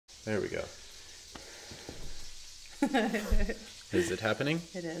There we go. Is it happening?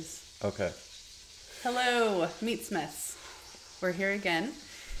 It is. Okay. Hello, Meatsmiths. We're here again.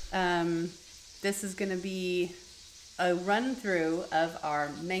 This is going to be a run through of our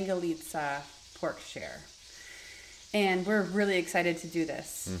Mangalitza pork share. And we're really excited to do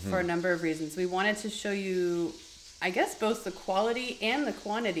this for a number of reasons. We wanted to show you, I guess, both the quality and the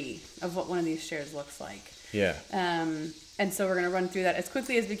quantity of what one of these shares looks like. Yeah. And so we're going to run through that as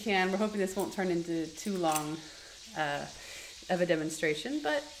quickly as we can. We're hoping this won't turn into too long of a demonstration,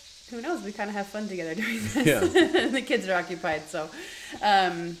 but who knows? We kind of have fun together doing this. Yeah. The kids are occupied. So,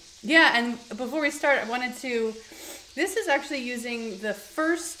 yeah, and before we start, I wanted to... This is actually using the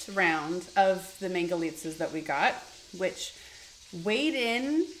first round of the Mangalitzas that we got, which weighed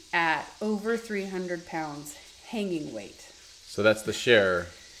in at over 300 pounds hanging weight. So that's the share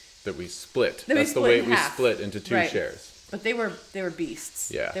that we split. That's the weight we split into two shares. But they were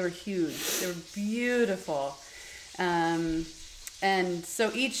beasts. Yeah. They were huge. They were beautiful. And so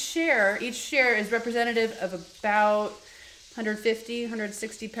each share is representative of about 150,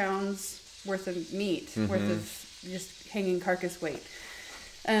 160 pounds worth of meat, worth of just hanging carcass weight.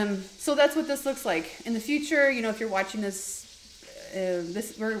 So that's what this looks like. In the future, you know, if you're watching this,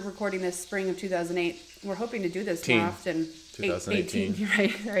 we're recording this spring of 2008. We're hoping to do this more often. 2018. You're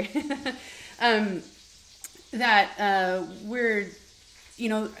right, sorry. We're, you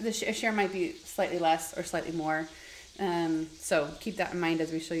know, the share might be slightly less or slightly more. So keep that in mind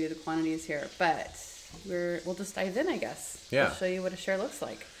as we show you the quantities here. But we'll just dive in, I guess. Yeah. We'll show you what a share looks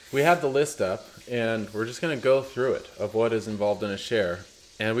like. We have the list up, and we're just going to go through it of what is involved in a share.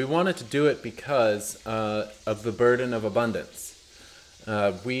 And we wanted to do it because of the burden of abundance.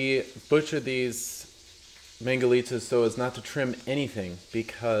 We butchered these Mangalitzas so as not to trim anything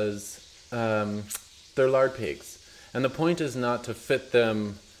because they're lard pigs. And the point is not to fit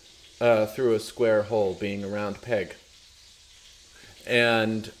them through a square hole, being a round peg.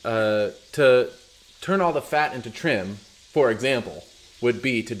 And to turn all the fat into trim, for example, would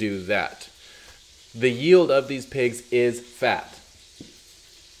be to do that. The yield of these pigs is fat.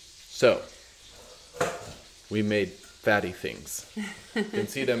 So, we made fatty things. You can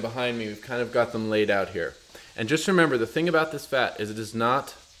see them behind me. We've kind of got them laid out here. And just remember, the thing about this fat is it is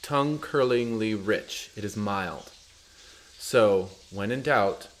not tongue-curlingly rich. It is mild. So, when in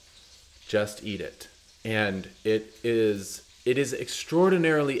doubt, just eat it. And it is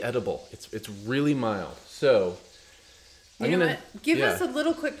extraordinarily edible. It's really mild. So, Give us a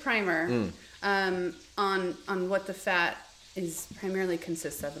little quick primer on what the fat is primarily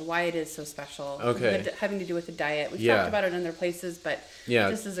consists of and why it is so special. Okay. Having to do with the diet. We've talked about it in other places, but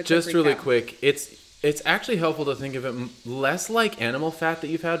just as a quick recap. Really quick, it's actually helpful to think of it less like animal fat that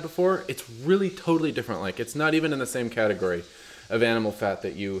you've had before. It's really totally different. Like, it's not even in the same category of animal fat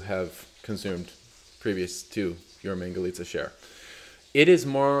that you have consumed previous to your Mangalitza share. It is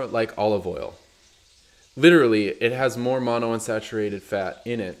more like olive oil. Literally, it has more monounsaturated fat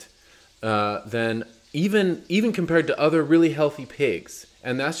in it than even compared to other really healthy pigs.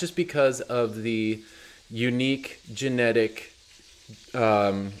 And that's just because of the unique genetic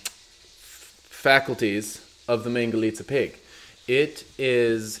faculties of the Mangalitza pig. It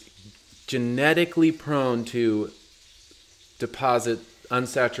is genetically prone to deposit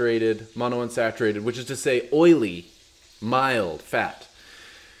unsaturated, monounsaturated, which is to say oily, mild fat.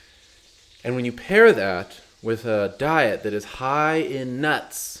 And when you pair that with a diet that is high in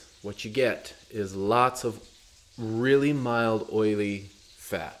nuts, what you get is lots of really mild, oily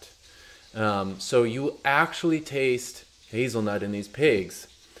fat. So you actually taste hazelnut in these pigs,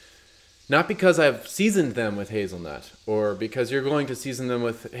 not because I've seasoned them with hazelnut or because you're going to season them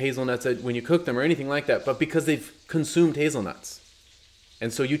with hazelnuts when you cook them or anything like that, but because they've consumed hazelnuts.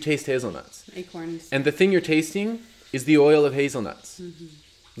 And so you taste hazelnuts. Acorns. And the thing you're tasting is the oil of hazelnuts.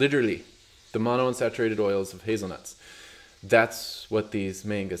 Literally. The monounsaturated oils of hazelnuts. That's what these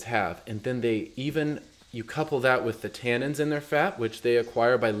mangas have. And then you couple that with the tannins in their fat, which they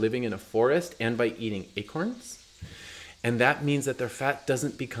acquire by living in a forest and by eating acorns. And that means that their fat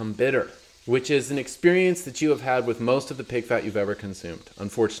doesn't become bitter, which is an experience that you have had with most of the pig fat you've ever consumed,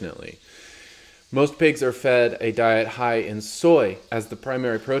 unfortunately. Most pigs are fed a diet high in soy as the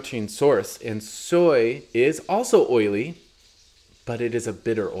primary protein source. And soy is also oily, but it is a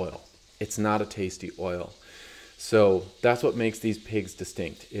bitter oil. It's not a tasty oil. So that's what makes these pigs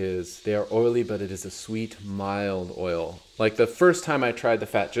distinct, is they are oily, but it is a sweet, mild oil. Like the first time I tried the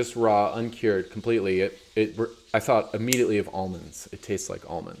fat, just raw, uncured, completely, I thought immediately of almonds. It tastes like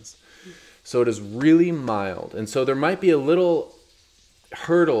almonds. So it is really mild. And so there might be a little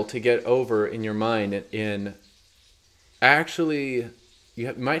hurdle to get over in your mind in actually,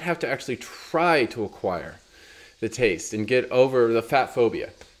 You might have to actually try to acquire the taste and get over the fat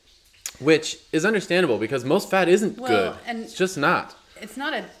phobia, which is understandable because most fat isn't good. And it's just not. It's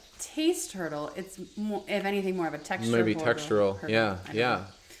not a taste hurdle. It's more, if anything, more of a texture. Maybe textural. Hurdle. Yeah,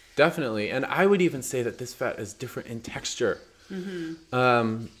 definitely. And I would even say that this fat is different in texture.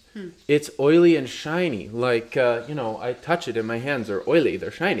 It's oily and shiny. Like, I touch it and my hands are oily.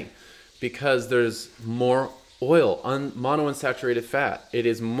 They're shiny because there's more oil, monounsaturated fat. It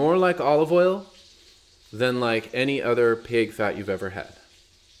is more like olive oil than like any other pig fat you've ever had.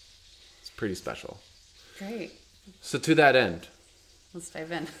 It's pretty special. Great. So to that end, let's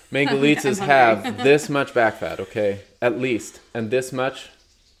dive in. Mangalitzas have this much back fat, okay? At least. And this much,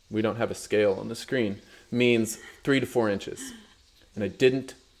 we don't have a scale on the screen, means 3 to 4 inches. And I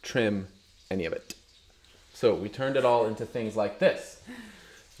didn't trim any of it. So we turned it all into things like this.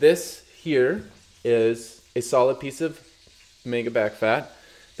 This here is a solid piece of manga back fat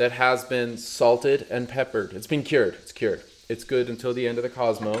that has been salted and peppered. It's been cured. It's cured. It's good until the end of the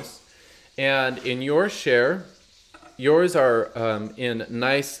cosmos. And in your share, yours are in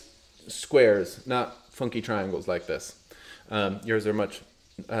nice squares, not funky triangles like this. Yours are much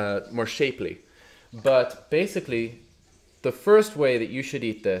more shapely. But basically, the first way that you should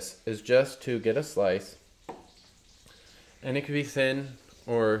eat this is just to get a slice. And it could be thin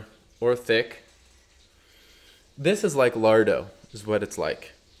or thick. This is like lardo, is what it's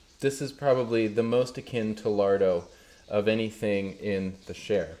like. This is probably the most akin to lardo of anything in the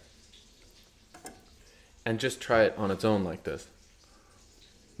share. And just try it on its own like this.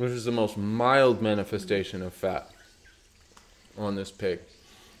 This is the most mild manifestation of fat on this pig.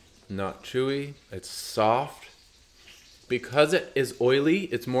 Not chewy, it's soft. Because it is oily,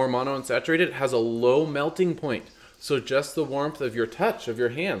 it's more monounsaturated, it has a low melting point. So just the warmth of your touch, of your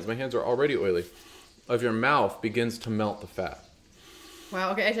hands, my hands are already oily, of your mouth begins to melt the fat.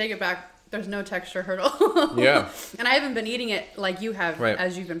 Wow, okay, I take it back. There's no texture hurdle. Yeah. And I haven't been eating it like you have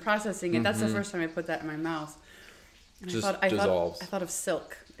as you've been processing it. Mm-hmm. That's the first time I put that in my mouth. And Just I dissolves. I thought of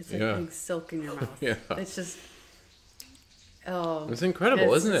silk. It's like putting silk in your mouth. Yeah. It's just, it's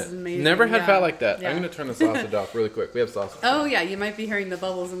incredible, isn't it? Amazing. Never had fat like that. Yeah. I'm going to turn the sausage off really quick. We have sausage. Oh, yeah, you might be hearing the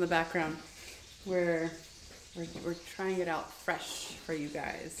bubbles in the background. We're trying it out fresh for you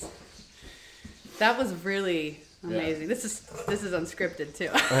guys. That was really amazing. Yeah. This is unscripted too.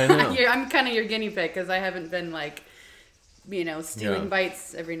 I know. I'm kind of your guinea pig because I haven't been like, stealing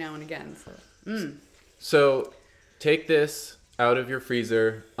bites every now and again. So take this out of your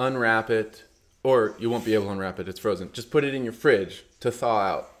freezer, unwrap it, or you won't be able to unwrap it. It's frozen. Just put it in your fridge to thaw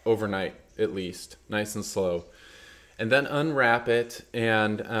out overnight at least, nice and slow. And then unwrap it,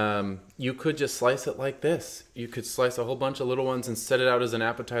 and you could just slice it like this. You could slice a whole bunch of little ones and set it out as an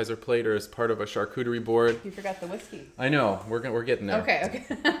appetizer plate or as part of a charcuterie board. You forgot the whiskey. I know. We're getting there. Okay.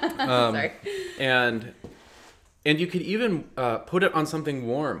 Sorry. And you could even put it on something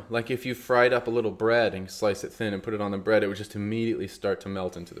warm. Like if you fried up a little bread and slice it thin and put it on the bread, it would just immediately start to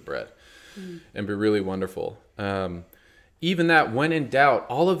melt into the bread and be really wonderful. Even that, when in doubt,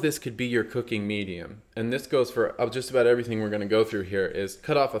 all of this could be your cooking medium. And this goes for just about everything we're going to go through here is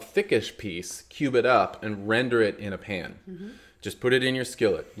cut off a thickish piece, cube it up, and render it in a pan. Mm-hmm. Just put it in your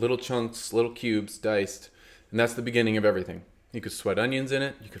skillet. Little chunks, little cubes, diced. And that's the beginning of everything. You could sweat onions in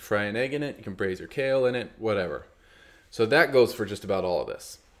it. You could fry an egg in it. You can braise your kale in it, whatever. So that goes for just about all of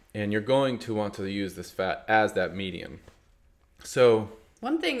this. And you're going to want to use this fat as that medium. So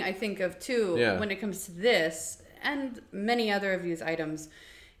one thing I think of too, when it comes to this, and many other of these items,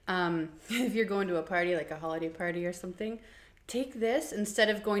 if you're going to a party, like a holiday party or something, take this instead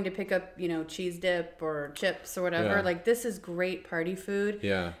of going to pick up, cheese dip or chips or whatever. Yeah. Like, this is great party food.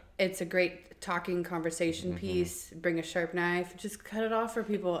 Yeah. It's a great talking conversation piece. Bring a sharp knife. Just cut it off for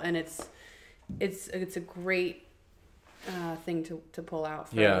people. And it's a great thing to pull out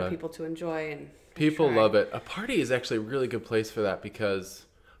for other people to enjoy. And people love it. A party is actually a really good place for that because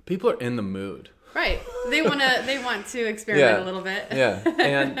people are in the mood. Right. They want to experiment a little bit. Yeah.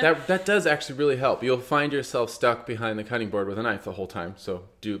 And that does actually really help. You'll find yourself stuck behind the cutting board with a knife the whole time. So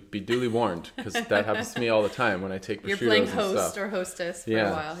be duly warned, because that happens to me all the time when I take prosciuttos and stuff. You're playing host or hostess for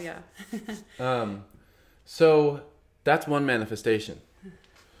a while, So that's one manifestation.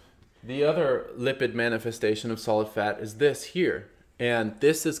 The other lipid manifestation of solid fat is this here. And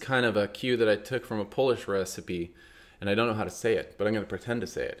this is kind of a cue that I took from a Polish recipe. And I don't know how to say it, but I'm going to pretend to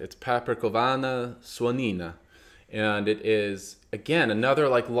say it. It's paprykowana słonina. And it is, again, another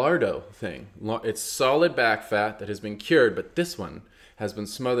like lardo thing. It's solid back fat that has been cured, but this one has been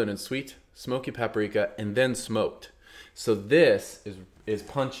smothered in sweet, smoky paprika and then smoked. So this is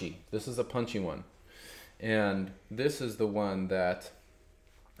punchy. This is a punchy one. And this is the one that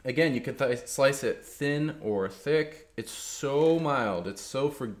Again, you can slice it thin or thick. It's so mild, it's so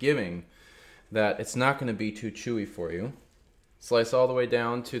forgiving that it's not going to be too chewy for you. Slice all the way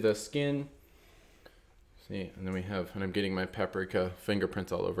down to the skin. See, and then we have, and I'm getting my paprika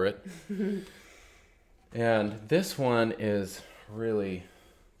fingerprints all over it. And this one is really,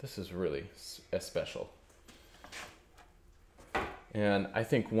 this is really special. And I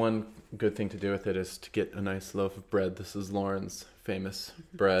think one good thing to do with it is to get a nice loaf of bread. This is Lauren's famous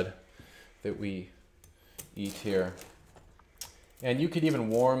bread that we eat here. And you could even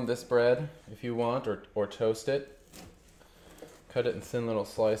warm this bread if you want, or toast it. Cut it in thin little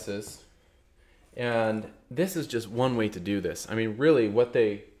slices. And this is just one way to do this. I mean, really what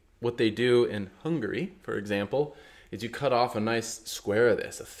they do in Hungary, for example, is you cut off a nice square of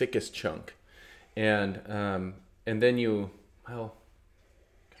this, a thickest chunk. And then you, well,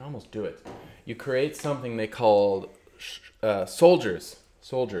 you can almost do it. You create something they call soldiers,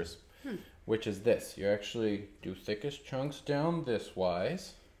 which is this. You actually do thickest chunks down this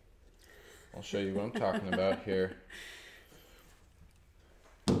wise. I'll show you what I'm talking about here.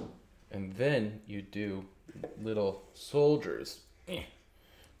 And then you do little soldiers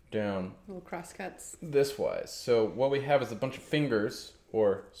down Little cross cuts this wise. So what we have is a bunch of fingers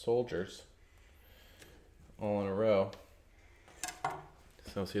or soldiers all in a row.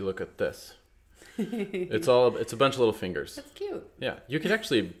 So see, look at this. It's a bunch of little fingers. That's cute. Yeah, you could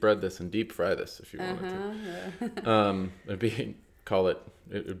actually bread this and deep fry this if you wanted to.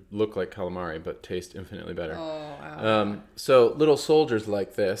 It would look like calamari, but taste infinitely better. Oh, wow. So little soldiers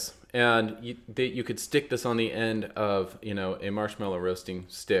like this, and you could stick this on the end of a marshmallow roasting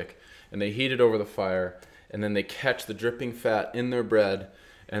stick, and they heat it over the fire, and then they catch the dripping fat in their bread,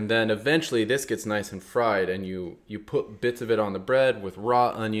 and then eventually this gets nice and fried, and you put bits of it on the bread with raw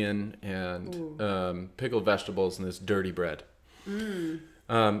onion and pickled vegetables and this dirty bread.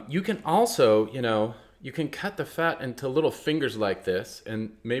 You can also, you can cut the fat into little fingers like this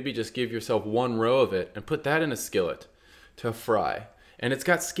and maybe just give yourself one row of it and put that in a skillet to fry. And it's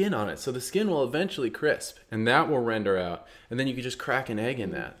got skin on it, so the skin will eventually crisp, and that will render out. And then you can just crack an egg in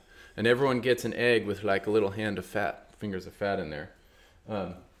that. And everyone gets an egg with like a little hand of fat, fingers of fat in there.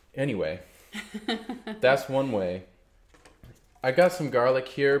 Anyway, that's one way. I got some garlic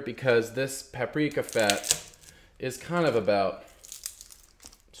here because this paprika fat is kind of about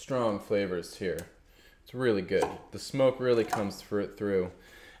strong flavors here. It's really good. The smoke really comes through.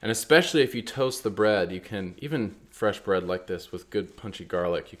 And especially if you toast the bread, you can, even fresh bread like this with good punchy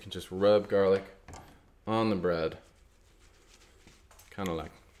garlic, you can just rub garlic on the bread. Kind of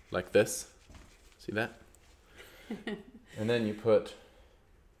like this. See that? And then you put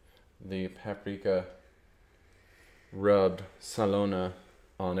the paprika rubbed szalonna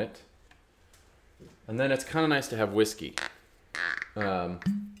on it. And then it's kind of nice to have whiskey.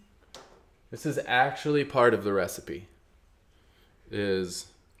 This is actually part of the recipe, is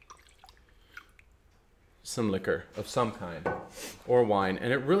some liquor of some kind or wine,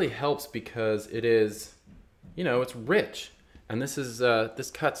 and it really helps because it is, it's rich, and this is this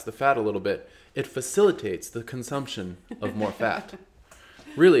cuts the fat a little bit. It facilitates the consumption of more fat.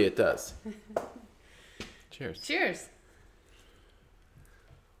 Really, it does. Cheers. Cheers.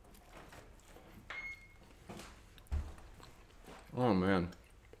 Oh man.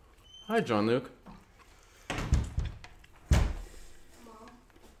 Hi, John Luke.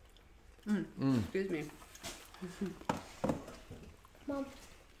 Excuse me. Mom,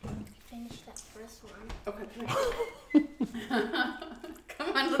 finish that first one. Okay.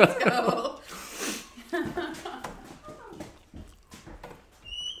 Come on, let's go.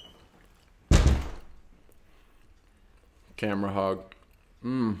 Camera hog.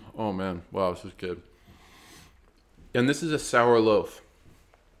 Oh man. Wow, this is good. And this is a sour loaf.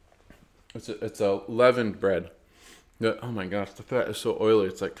 It's a leavened bread. Oh my gosh, the fat is so oily.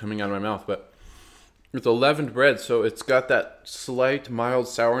 It's like coming out of my mouth. But it's a leavened bread, so it's got that slight mild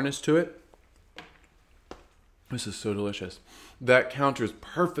sourness to it. This is so delicious. That counters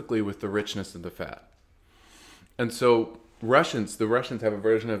perfectly with the richness of the fat. And so the Russians have a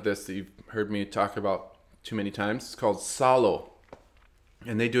version of this that you've heard me talk about too many times. It's called salo.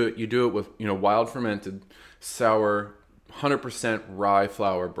 And you do it with, wild fermented, sour, 100% rye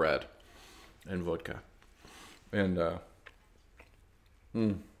flour bread and vodka. And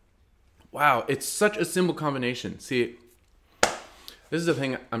wow, it's such a simple combination. See, this is the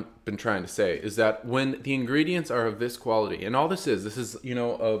thing I've been trying to say, is that when the ingredients are of this quality, and all this is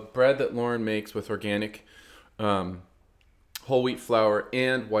a bread that Lauren makes with organic whole wheat flour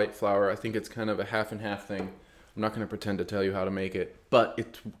and white flour. I think it's kind of a half and half thing. I'm not going to pretend to tell you how to make it, but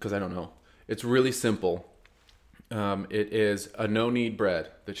because I don't know. It's really simple. It is a no-knead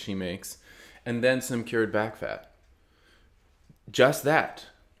bread that she makes, and then some cured back fat. Just that.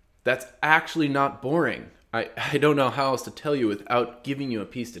 That's actually not boring. I don't know how else to tell you without giving you a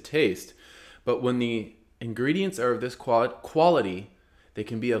piece to taste, but when the ingredients are of this quality, they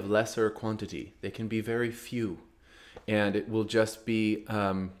can be of lesser quantity. They can be very few, and it will just be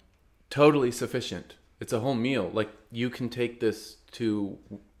totally sufficient. It's a whole meal. Like, you can take this to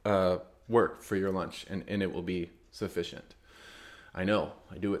work for your lunch, and it will be sufficient. I know.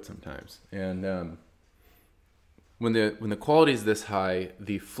 I do it sometimes. And when the quality is this high,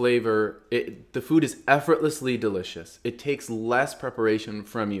 the flavor, the food is effortlessly delicious. It takes less preparation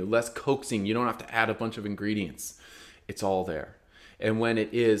from you, less coaxing. You don't have to add a bunch of ingredients. It's all there. And when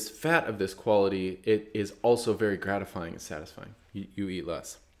it is fat of this quality, it is also very gratifying and satisfying. You eat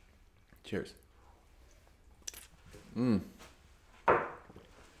less. Cheers.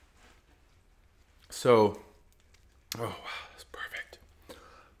 So, oh wow, that's perfect.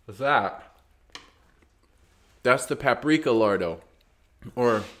 That's the paprika lardo,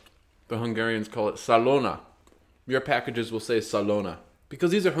 or the Hungarians call it szalonna. Your packages will say szalonna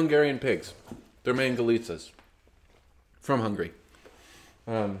because these are Hungarian pigs. They're Mangalitzas from Hungary.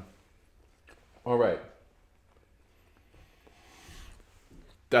 All right.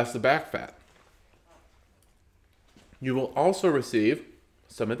 That's the back fat. You will also receive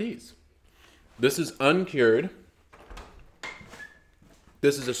some of these. This is uncured.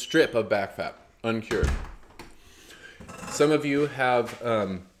 This is a strip of back fat, uncured. Some of you have,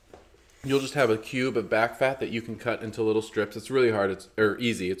 you'll just have a cube of back fat that you can cut into little strips. It's really hard, or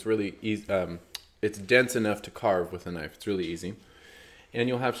easy. It's really easy. It's dense enough to carve with a knife. It's really easy. And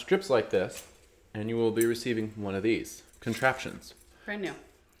you'll have strips like this, and you will be receiving one of these contraptions. Brand new.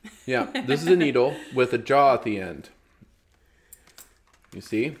 Yeah, this is a needle with a jaw at the end. You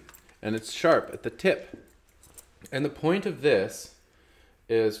see? And it's sharp at the tip. And the point of this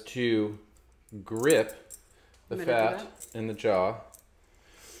is to grip the fat in the jaw.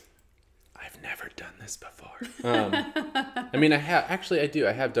 I've never done this before. I mean, I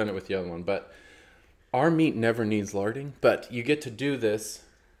have done it with the other one, but our meat never needs larding. But you get to do this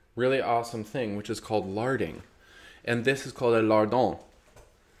really awesome thing, which is called larding. And this is called a lardon.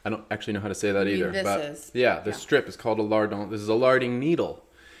 I don't actually know how to say that either. This strip is called a lardon. This is a larding needle.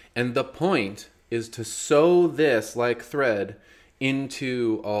 And the point is to sew this like thread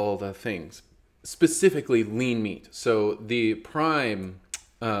into all the things, specifically lean meat. So the prime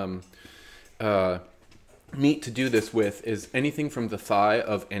meat to do this with is anything from the thigh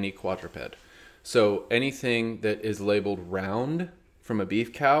of any quadruped. So anything that is labeled round from a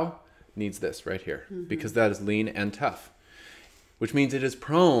beef cow needs this right here, because that is lean and tough, which means it is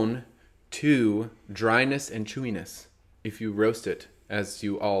prone to dryness and chewiness if you roast it, as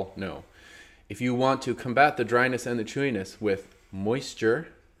you all know. If you want to combat the dryness and the chewiness with moisture,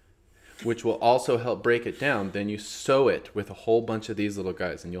 which will also help break it down, then you sew it with a whole bunch of these little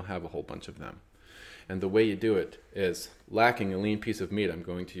guys, and you'll have a whole bunch of them. And the way you do it is, lacking a lean piece of meat, I'm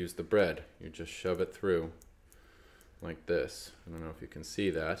going to use the bread. You just shove it through like this. I don't know if you can see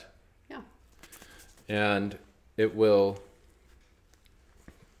that. Yeah. And it'll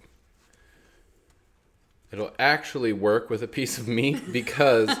actually work with a piece of meat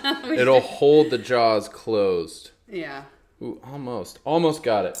because it'll hold the jaws closed. Yeah. Ooh, almost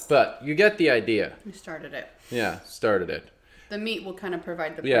got it. But you get the idea. You started it. Yeah, started it. The meat will kind of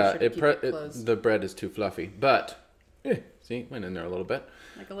provide the pressure to keep it closed. The bread is too fluffy. But, see, went in there a little bit.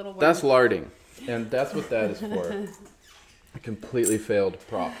 Like a little worm. That's larding. And that's what that is for. A completely failed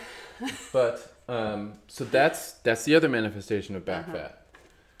prop. But, so that's the other manifestation of back fat.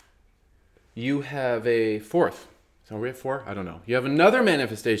 You have a fourth. So are we at 4? I don't know. You have another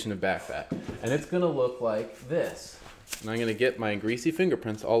manifestation of back fat. And it's going to look like this. And I'm going to get my greasy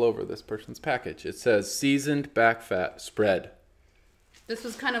fingerprints all over this person's package. It says seasoned back fat spread. This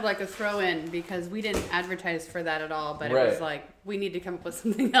was kind of like a throw-in because we didn't advertise for that at all, but Right. it was like, we need to come up with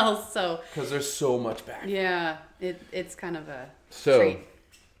something else. So Because there's so much back. yeah, it's kind of a I treat.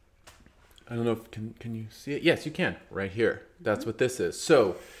 don't know if, can you see it? Yes, you can. Right here. That's what this is.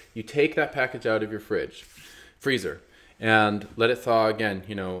 So you take that package out of your freezer, and let it thaw again,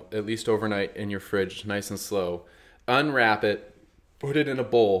 at least overnight in your fridge, nice and slow. Unwrap it, put it in a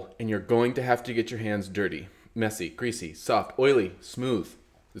bowl, and you're going to have to get your hands dirty, messy, greasy, soft, oily, smooth.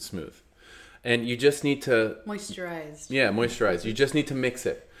 It's smooth. And you just need to... Moisturized. Yeah, moisturize. You just need to mix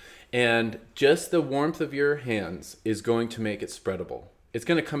it. And just the warmth of your hands is going to make it spreadable. It's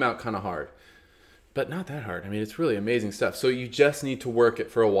going to come out kind of hard, but not that hard. I mean, it's really amazing stuff. So you just need to work it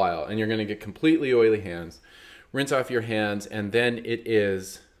for a while, and you're going to get completely oily hands. Rinse off your hands, and then it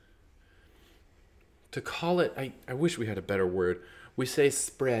is to call it, I wish we had a better word. We say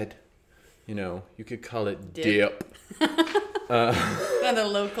spread. You know, you could call it dip. Another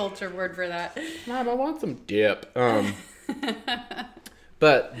low culture word for that. Mom, I want some dip.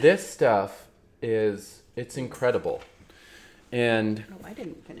 But this stuff it's incredible. And oh, I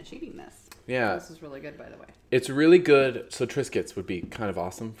didn't finish eating this. Yeah. This is really good, by the way. It's really good. So Triscuits would be kind of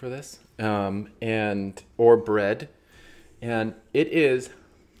awesome for this. Or bread. And it is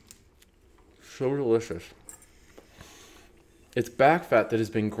so delicious. It's back fat that has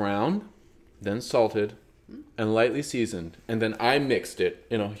been ground, then salted, and lightly seasoned. And then I mixed it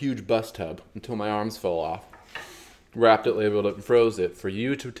in a huge bus tub until my arms fell off. Wrapped it, labeled it, and froze it for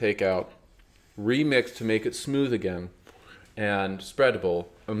you to take out, remix to make it smooth again, and spreadable.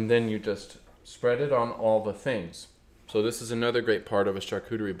 And then you just spread it on all the things. So this is another great part of a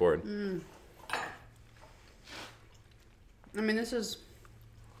charcuterie board. I mean, this is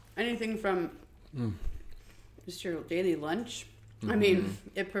anything from just your daily lunch. I mean,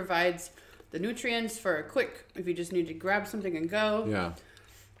 it provides the nutrients for a quick, if you just need to grab something and go. Yeah.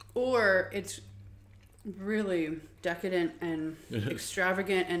 Or it's really decadent and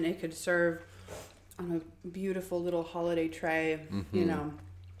extravagant, and it could serve on a beautiful little holiday tray, you know.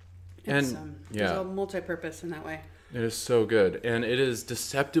 It's, it's a multi-purpose in that way. It is so good. And it is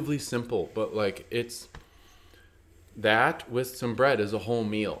deceptively simple, but like it's that with some bread is a whole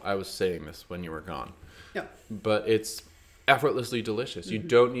meal. I was saying this when you were gone. Yeah. But it's effortlessly delicious. You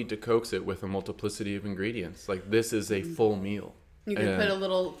don't need to coax it with a multiplicity of ingredients. Like this is a full meal. You can put a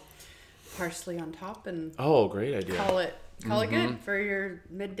little parsley on top and great idea. Call it good for your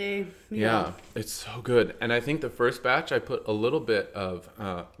midday meal. Yeah, it's so good. And I think the first batch I put a little bit of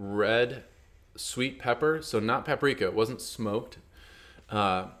red sweet pepper, so not paprika. It wasn't smoked.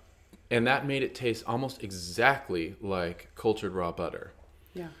 And that made it taste almost exactly like cultured raw butter.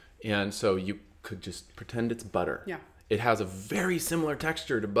 Yeah. And so you could just pretend it's butter. Yeah. It has a very similar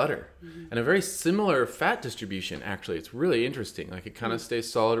texture to butter and a very similar fat distribution, actually. It's really interesting. Like it kind of stays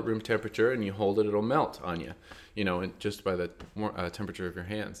solid at room temperature, and you hold it, it'll melt on you, you know, and just by the temperature of your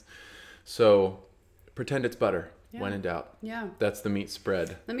hands. So pretend it's butter when in doubt. Yeah. That's the meat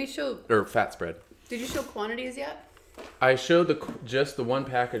spread. Let me show. Or fat spread. Did you show quantities yet? I showed just the one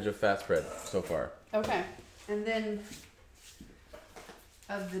package of fat spread so far. Okay. And then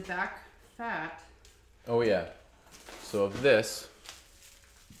of the back fat. Oh, yeah. So of this,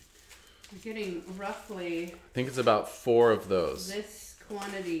 you're getting roughly, I think it's about 4 of those. this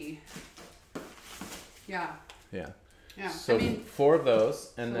quantity. Yeah. Yeah. Yeah. So I mean, 4 of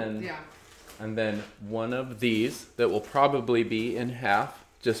those, and then one of these that will probably be in half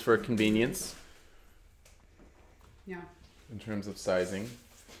just for convenience. Yeah. In terms of sizing,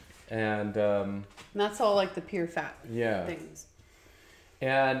 and that's all like the pure fat. Yeah. Things.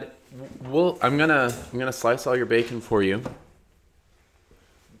 And I'm gonna slice all your bacon for you,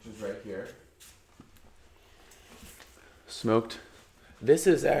 which is right here. Smoked. This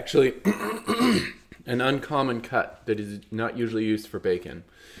is actually an uncommon cut that is not usually used for bacon.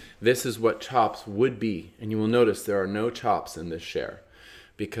 This is what chops would be, and you will notice there are no chops in this share,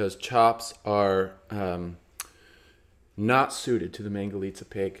 because chops are not suited to the Mangalitza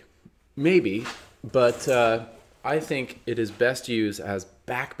pig. Maybe, but I think it is best used as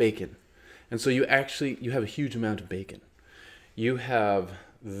back bacon. And so you have a huge amount of bacon. You have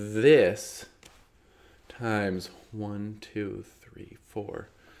this times 1, 2, 3, 4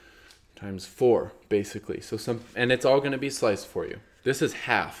 times 4, basically. And it's all going to be sliced for you. This is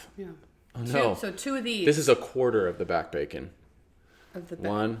half. Yeah. Oh no. So 2 of these. This is a quarter of the back bacon. Of the back.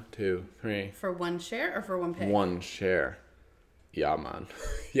 1, 2, 3. For one share or for one pig? One share. Yeah, man.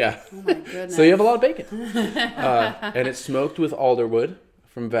 Yeah. Oh my goodness. So you have a lot of bacon. And it's smoked with alderwood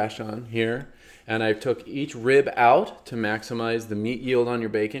from Vashon here. And I took each rib out to maximize the meat yield on your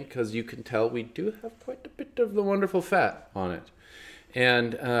bacon, because you can tell we do have quite a bit of the wonderful fat on it.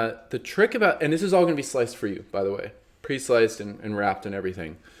 And the trick about, and this is all going to be sliced for you, by the way, pre-sliced and wrapped and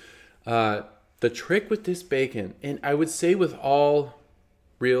everything. The trick with this bacon, and I would say with all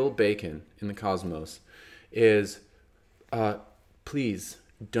real bacon in the cosmos, is please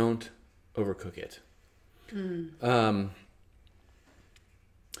don't overcook it.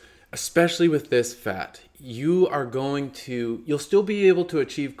 Especially with this fat, you'll still be able to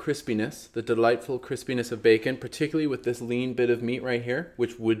achieve crispiness, the delightful crispiness of bacon, particularly with this lean bit of meat right here,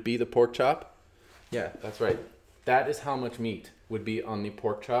 which would be the pork chop. Yeah, that's right. That is how much meat would be on the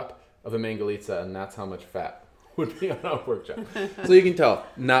pork chop of a Mangalitza, and that's how much fat would be on a pork chop. So you can tell,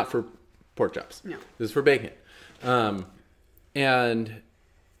 not for pork chops. No. This is for bacon. And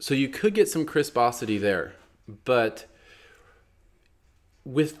so you could get some crisposity there, but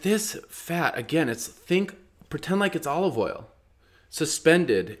with this fat, again, pretend like it's olive oil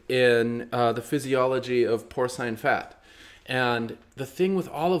suspended in the physiology of porcine fat. And the thing with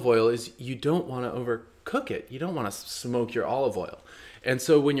olive oil is you don't want to overcook it. You don't want to smoke your olive oil. And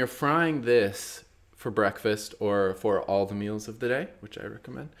so when you're frying this for breakfast or for all the meals of the day, which I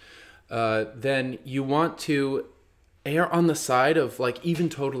recommend, then you want to err on the side of like even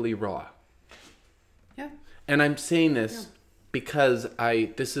totally raw. Yeah. And I'm saying this because I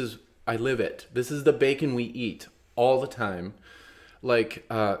live it. This is the bacon we eat all the time. Like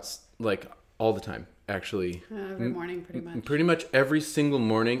all the time, actually. Every morning, pretty much. Pretty much every single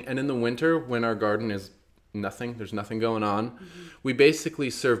morning. And in the winter, when our garden is nothing, there's nothing going on, we basically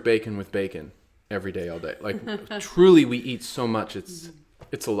serve bacon with bacon every day, all day. Like, truly, we eat so much, it's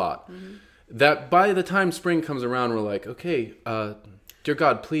a lot. That by the time spring comes around, we're like, okay, dear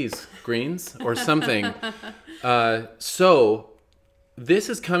God, please, greens or something. So this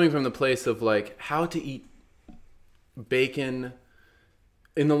is coming from the place of like how to eat bacon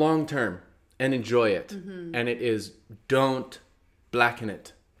in the long term and enjoy it. And it is, don't blacken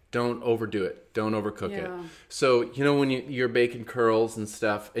it. Don't overdo it. Don't overcook it. So, you know, when your bacon curls and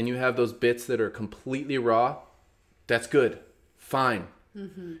stuff and you have those bits that are completely raw, that's good. Fine.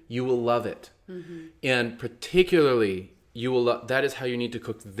 You will love it. And particularly, you will that is how you need to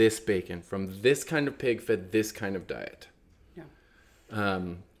cook this bacon from this kind of pig fed this kind of diet.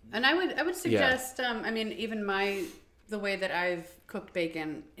 And I would suggest, I mean, even the way that I've cooked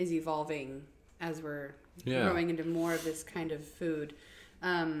bacon is evolving as we're growing into more of this kind of food.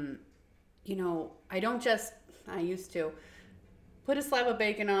 You know, I used to put a slab of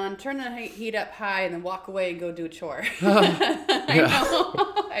bacon on, turn the heat up high, and then walk away and go do a chore. I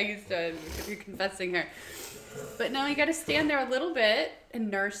know. I used to, if you're confessing here. But no, you got to stand there a little bit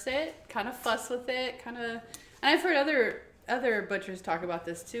and nurse it, kind of fuss with it, and I've heard other butchers talk about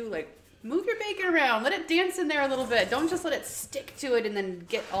this too, like, move your bacon around. Let it dance in there a little bit. Don't just let it stick to it and then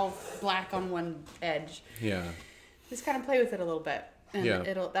get all black on one edge. Yeah. Just kind of play with it a little bit. And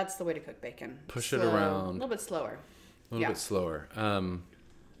that's the way to cook bacon. Push it around. A little bit slower. A little bit slower.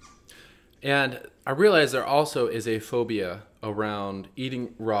 And I realize there also is a phobia around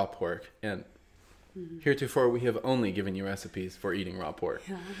eating raw pork. And heretofore, we have only given you recipes for eating raw pork.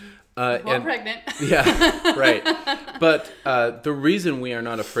 While pregnant. Yeah, right. But the reason we are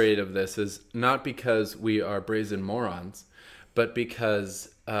not afraid of this is not because we are brazen morons, but because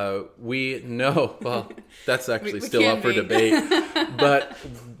we know, well, that's actually we still up for debate, but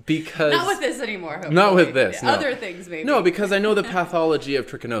because... Not with this anymore, hopefully. Not with this, no. Other things, maybe. No, because I know the pathology of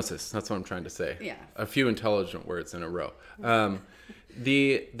trichinosis. That's what I'm trying to say. Yeah. A few intelligent words in a row.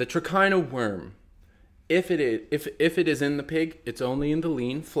 The trichina worm, if it is in the pig, it's only in the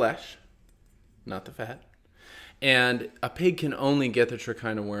lean flesh, not the fat. And a pig can only get the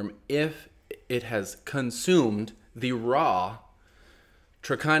trichina worm if it has consumed the raw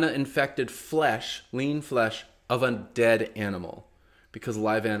trichina-infected flesh, lean flesh, of a dead animal. Because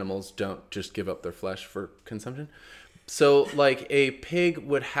live animals don't just give up their flesh for consumption. So, like, a deer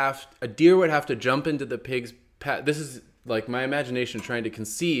would have to jump into the pig's this is like my imagination trying to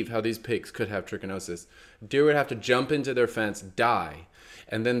conceive how these pigs could have trichinosis. Deer would have to jump into their fence, die,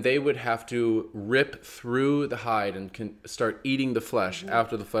 and then they would have to rip through the hide and start eating the flesh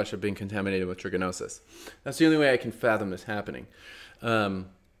after the flesh had been contaminated with trichinosis. That's the only way I can fathom this happening. And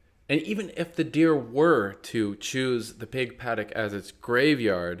even if the deer were to choose the pig paddock as its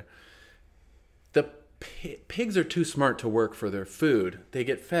graveyard, the pigs are too smart to work for their food. They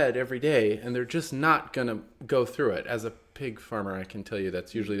get fed every day, and they're just not going to go through it. As a pig farmer, I can tell you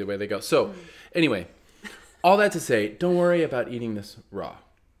that's usually the way they go. So, anyway, all that to say, don't worry about eating this raw.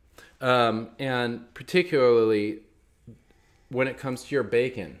 And particularly when it comes to your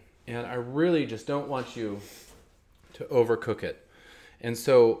bacon. And I really just don't want you to overcook it. And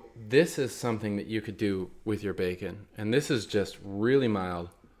so this is something that you could do with your bacon. And this is just really mild.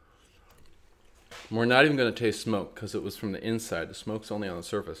 We're not even going to taste smoke because it was from the inside. The smoke's only on the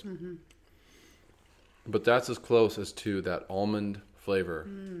surface. But that's as close as to that almond flavor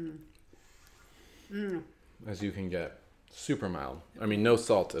as you can get. Super mild. I mean, no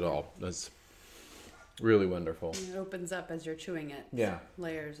salt at all. That's really wonderful. It opens up as you're chewing it. Yeah.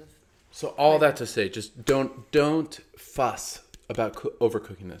 Layers of... So all that to say, just don't fuss about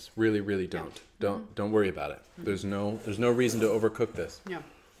overcooking this. Really, really don't. Don't worry about it. There's no reason to overcook this. Yeah.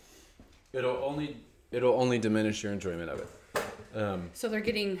 It'll only diminish your enjoyment of it. So they're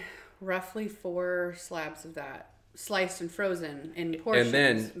getting roughly 4 slabs of that, sliced and frozen in portions. And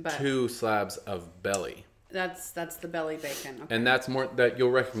then 2 slabs of belly. That's the belly bacon. Okay. And that's more that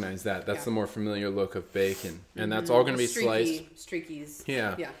you'll recognize that. That's the more familiar look of bacon. And that's all going to be sliced. Streakies.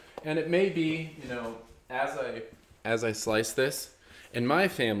 Yeah. Yeah. And it may be, as I slice this, in my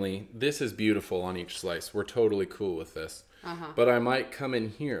family, this is beautiful on each slice. We're totally cool with this. But I might come in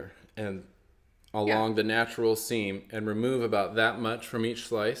here and along the natural seam and remove about that much from each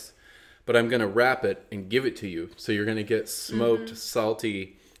slice. But I'm going to wrap it and give it to you. So you're going to get smoked,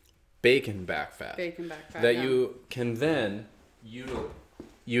 salty bacon back fat. That you can then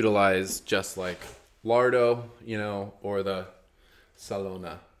utilize just like lardo, or the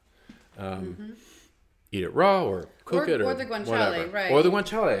szalonna. Eat it raw or cook it or the guanciale, whatever. right? Or the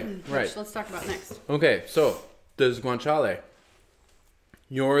guanciale, right? Which let's talk about next. Okay, so there's guanciale.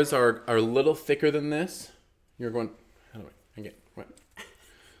 Yours are a little thicker than this. You're going. How do I get what?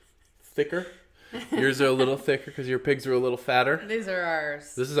 Thicker. Yours are a little thicker because your pigs are a little fatter. These are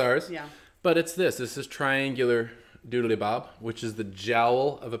ours. This is ours. Yeah. But it's this. This is triangular doodly bob, which is the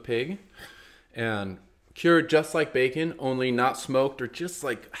jowl of a pig, and cured just like bacon, only not smoked or just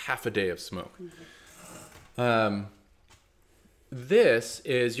like half a day of smoke. This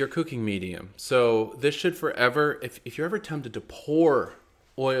is your cooking medium. So this should forever, if you're ever tempted to pour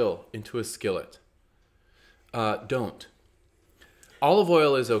oil into a skillet, don't. Olive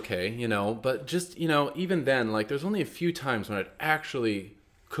oil is okay, but just, even then, like there's only a few times when it actually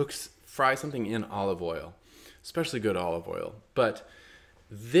fry something in olive oil, especially good olive oil. But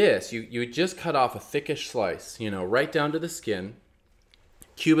this, you just cut off a thickish slice, right down to the skin,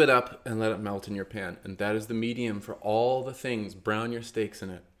 cube it up and let it melt in your pan. And that is the medium for all the things. Brown your steaks in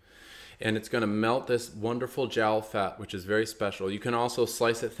it. And it's going to melt this wonderful jowl fat, which is very special. You can also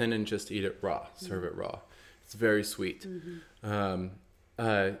slice it thin and just eat it raw, serve it raw. It's very sweet.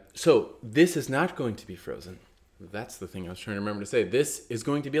 So this is not going to be frozen. That's the thing I was trying to remember to say. This is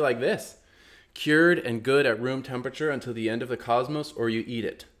going to be like this. Cured and good at room temperature until the end of the cosmos, or you eat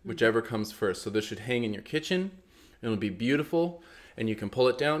it, whichever comes first. So this should hang in your kitchen. It'll be beautiful. And you can pull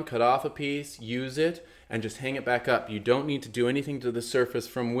it down, cut off a piece, use it, and just hang it back up. You don't need to do anything to the surface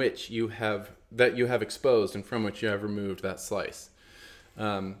from which you have exposed and from which you have removed that slice.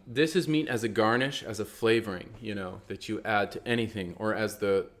 This is meat as a garnish, as a flavoring, that you add to anything, or as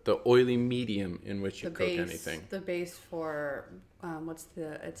the oily medium in which you cook anything. The base for, what's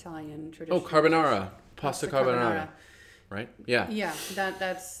the Italian tradition? Oh, carbonara. Pasta carbonara. Right? Yeah. Yeah,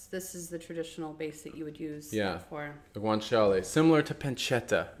 this is the traditional base that you would use for. The guanciale. Similar to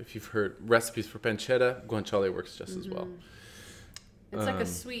pancetta. If you've heard recipes for pancetta, guanciale works just as well. It's like a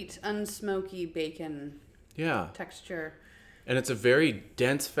sweet, unsmoky bacon texture. And it's a very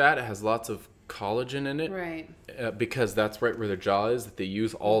dense fat. It has lots of collagen in it. Right. Because that's right where their jaw is, that they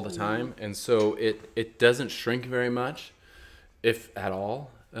use all the time. And so it doesn't shrink very much, if at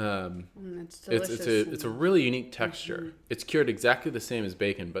all. It's delicious. It's a really unique texture. It's cured exactly the same as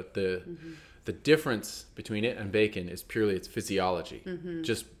bacon, but the difference between it and bacon is purely its physiology,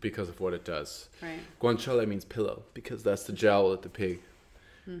 just because of what it does. Right. Guanciale means pillow, because that's the jowl that the pig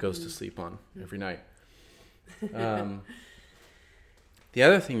goes to sleep on every night. The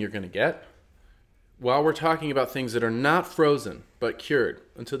other thing you're going to get, while we're talking about things that are not frozen but cured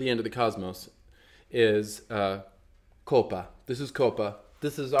until the end of the cosmos, is kolpa. This is kolpa.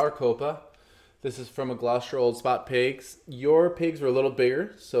 This is our kolpa. This is from a Gloucester Old Spot pigs. Your pigs were a little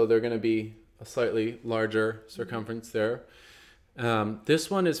bigger, so they're going to be a slightly larger circumference there. This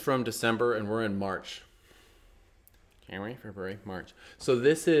one is from December, and we're in March. January, February, March. So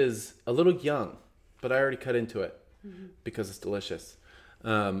this is a little young, but I already cut into it because it's delicious.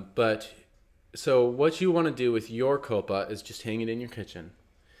 But so what you want to do with your kolpa is just hang it in your kitchen.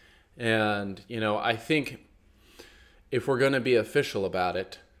 And, I think if we're going to be official about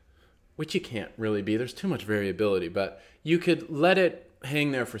it, which you can't really be, there's too much variability, but you could let it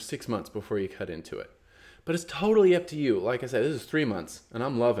hang there for 6 months before you cut into it. But it's totally up to you. Like I said, this is 3 months, and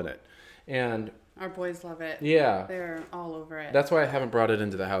I'm loving it. And our boys love it. Yeah. They're all over it. That's why I haven't brought it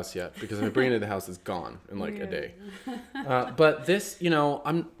into the house yet, because if I bring it into the house, it's gone in like a day. But this, you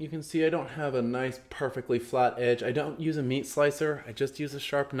can see I don't have a nice, perfectly flat edge. I don't use a meat slicer. I just use a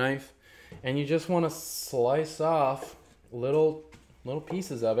sharp knife. And you just want to slice off little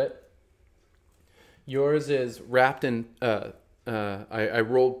pieces of it. Yours is wrapped in, I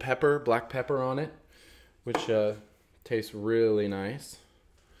rolled black pepper on it, which tastes really nice.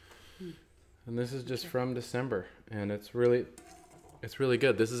 And this is just from December, and it's really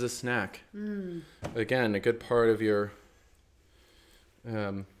good. This is a snack. Again, a good part of your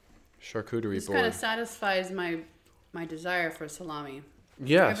charcuterie this board. Kind of satisfies my desire for salami.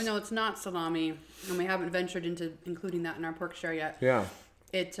 Yes. Even though it's not salami, and we haven't ventured into including that in our pork share yet. Yeah.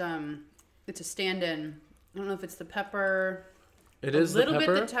 It's a stand-in I don't know if it's the pepper. It is a little the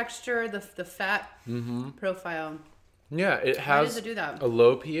pepper. bit the texture, the fat profile. Yeah, it Why has does it do that? a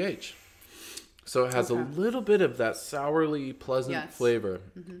low pH. So it has a Okay. little bit of that sourly, pleasant Yes. flavor.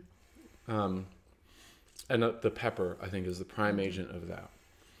 And the pepper, I think, is the prime agent of that.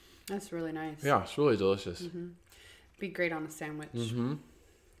 That's really nice. Yeah, it's really delicious. Be great on a sandwich.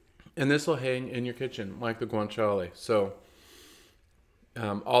 And this will hang in your kitchen like the guanciale. So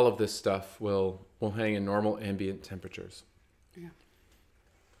all of this stuff will hang in normal ambient temperatures. Yeah.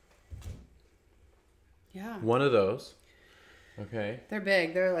 Yeah. One of those. Okay. They're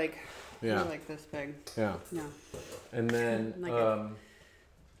big. They're like this big. Yeah. Yeah. And then Like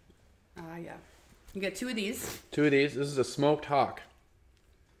yeah. You get 2 of these. 2 of these. This is a smoked hawk.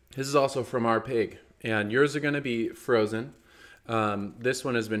 This is also from our pig. And yours are going to be frozen. This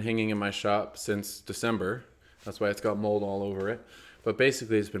one has been hanging in my shop since December. That's why it's got mold all over it. But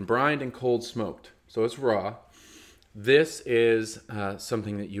basically it's been brined and cold smoked. So it's raw. This is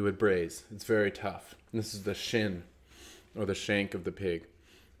something that you would braise. It's very tough. And this is the shin or the shank of the pig.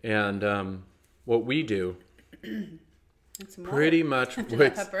 And what we do pretty much with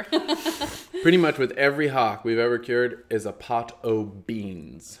every hawk we've ever cured is a pot o'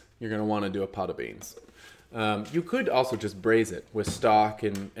 beans. You're going to want to do a pot of beans. You could also just braise it with stock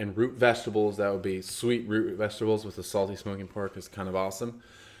and root vegetables. That would be sweet root vegetables with the salty smoking pork is kind of awesome.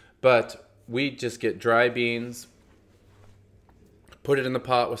 But we just get dry beans, put it in the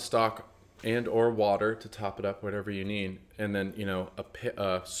pot with stock and or water to top it up, whatever you need. And then,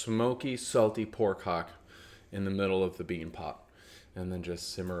 a smoky, salty pork hock in the middle of the bean pot. And then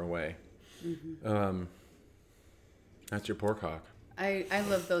just simmer away. That's your pork hock. I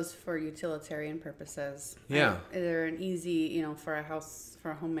love those for utilitarian purposes. Yeah. They're an easy, for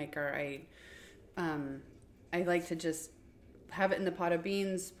a homemaker. I like to just have it in the pot of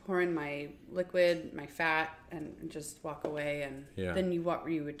beans, pour in my liquid, my fat, and just walk away. And then you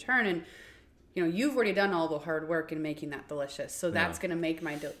return, and you've already done all the hard work in making that delicious. So that's going to make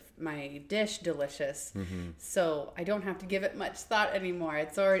my dish delicious. So I don't have to give it much thought anymore.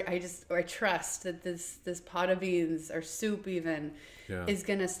 It's already I trust that this pot of beans or soup even is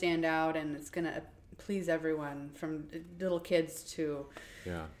going to stand out, and it's going to please everyone from little kids to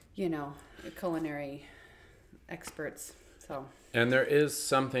culinary experts. So. And there is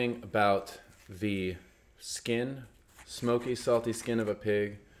something about the skin, smoky, salty skin of a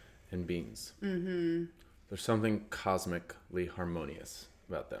pig and beans. There's something cosmically harmonious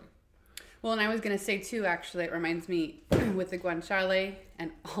about them. Well, and I was going to say too, actually, it reminds me with the guanciale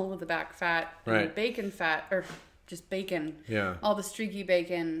and all of the back fat and the bacon fat, or just bacon, all the streaky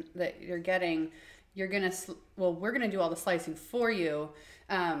bacon that you're getting, we're going to do all the slicing for you,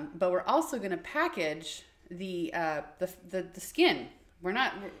 but we're also going to package the skin. We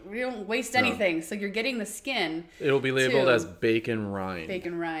don't waste anything. So you're getting the skin. It'll be labeled as bacon rind.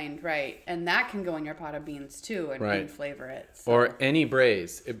 Bacon rind, right. And that can go in your pot of beans too and flavor it. So. Or any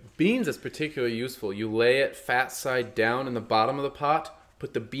braise. Beans is particularly useful. You lay it fat side down in the bottom of the pot,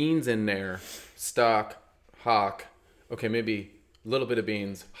 put the beans in there, stock, hock, okay, maybe a little bit of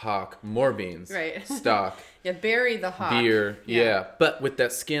beans, hock, more beans, stock. Bury the hock. Beer, but with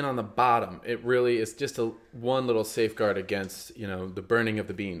that skin on the bottom, it really is just one little safeguard against, the burning of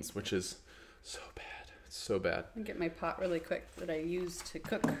the beans, which is so bad. It's so bad. I'll get my pot really quick that I use to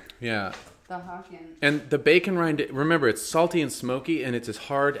cook the hock in. And the bacon rind, remember, it's salty and smoky, and it's as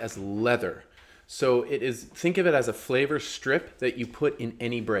hard as leather. So think of it as a flavor strip that you put in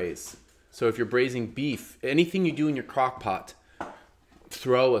any braise. So if you're braising beef, anything you do in your crock pot,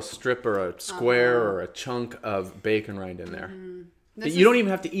 throw a strip or a square or a chunk of bacon rind in there. You don't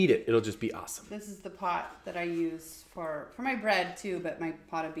even have to eat it. It'll just be awesome. This is the pot that I use for my bread too, but my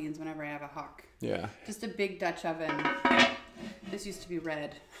pot of beans whenever I have a hock. Yeah. Just a big Dutch oven. This used to be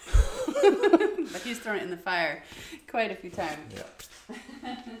red. But he's thrown it in the fire quite a few times.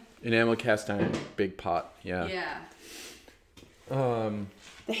 Yeah. Enamel cast iron, big pot. Yeah. Yeah.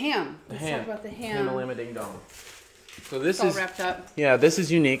 The ham. Let's talk about the ham. Ham-a-lamma ding dong. So this it's all wrapped up. Yeah, this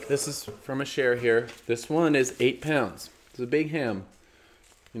is unique. This is from a share here. This one is 8 pounds. It's a big ham.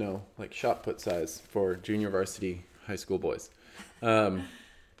 Like shot put size for junior varsity high school boys.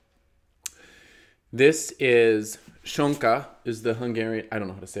 This is szonka, is the Hungarian, I don't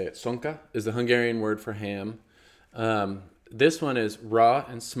know how to say it. Szonka is the Hungarian word for ham. This one is raw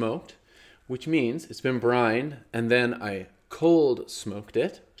and smoked, which means it's been brined and then I cold smoked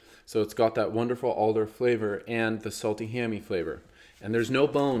it. So it's got that wonderful alder flavor and the salty hammy flavor. And there's no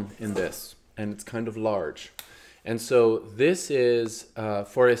bone in this, and it's kind of large. And so this is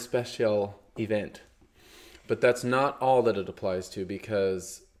for a special event. But that's not all that it applies to,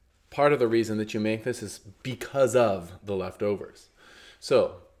 because part of the reason that you make this is because of the leftovers.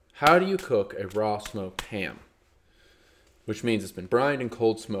 So, how do you cook a raw smoked ham? Which means it's been brined and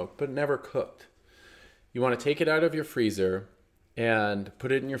cold smoked, but never cooked. You want to take it out of your freezer and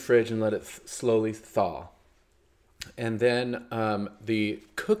put it in your fridge and let it slowly thaw. And then the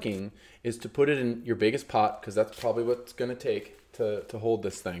cooking is to put it in your biggest pot, because that's probably what's going to take to hold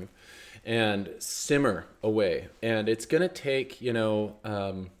this thing, and simmer away. And it's going to take,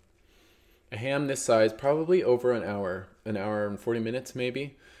 a ham this size, probably over an hour and 40 minutes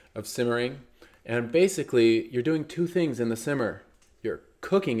maybe of simmering. And basically, you're doing two things in the simmer. You're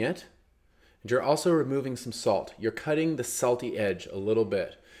cooking it, and you're also removing some salt. You're cutting the salty edge a little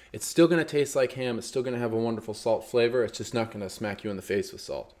bit. It's still going to taste like ham. It's still going to have a wonderful salt flavor. It's just not going to smack you in the face with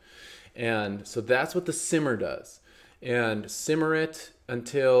salt. And so that's what the simmer does. And simmer it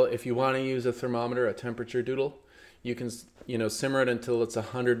until, if you want to use a thermometer, a temperature doodle, you can, simmer it until it's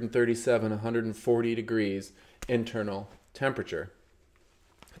 137, 140 degrees internal temperature.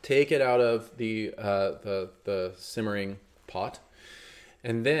 Take it out of the simmering pot,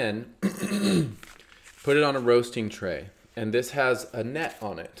 and then put it on a roasting tray. And this has a net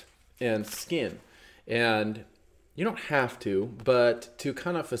on it and skin. And you don't have to, but to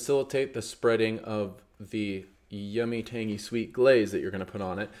kind of facilitate the spreading of the yummy, tangy, sweet glaze that you're going to put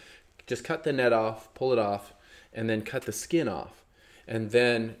on it, just cut the net off, pull it off, and then cut the skin off. And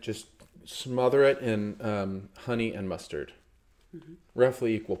then just smother it in honey and mustard. Mm-hmm.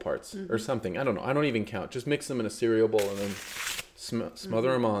 Roughly equal parts, or something. I don't know. I don't even count. Just mix them in a cereal bowl and then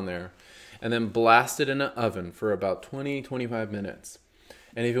smother them on there. And then blast it in an oven for about 20-25 minutes.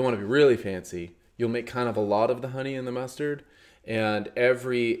 And if you want to be really fancy, you'll make kind of a lot of the honey and the mustard, and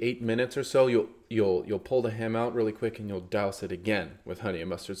every 8 minutes or so you'll pull the ham out really quick, and you'll douse it again with honey and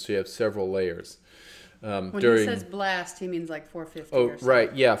mustard, so you have several layers. When he says blast, he means like 450 or something.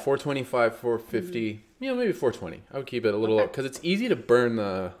 Right, yeah, 425, 450, maybe 420. I would keep it a little, because it's easy to burn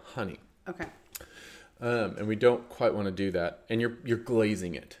the honey. Okay. And we don't quite want to do that. And you're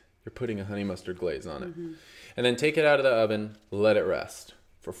glazing it. You're putting a honey mustard glaze on it. And then take it out of the oven, let it rest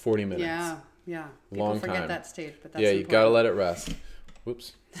for 40 minutes. Yeah. Long People forget time. that stage, but that's important. important. You got to let it rest.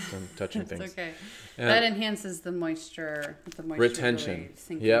 Whoops, I'm touching things. It's okay. And that enhances the moisture. Retention. Really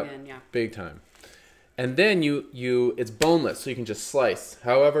sinking in. Yeah. Big time. And then it's boneless, so you can just slice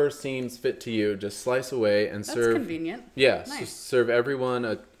however seems fit to you. Just slice away and serve. That's convenient. Yeah, nice. So serve everyone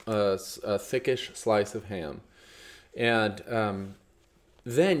a thickish slice of ham. And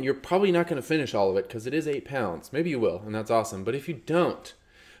then you're probably not going to finish all of it because it is 8 pounds. Maybe you will, and that's awesome. But if you don't,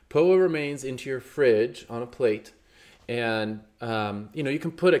 put what remains into your fridge on a plate, and you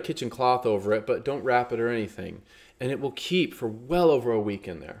can put a kitchen cloth over it, but don't wrap it or anything. And it will keep for well over a week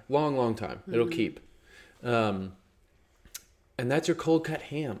in there. Long time. It'll keep. And that's your cold cut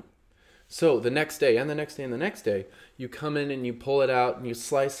ham. So the next day and the next day and the next day, you come in and you pull it out and you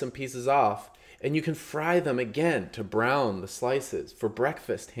slice some pieces off, and you can fry them again to brown the slices for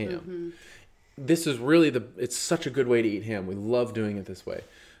breakfast ham. This is really it's such a good way to eat ham. We love doing it this way.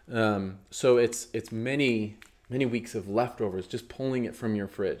 So it's many weeks of leftovers, just pulling it from your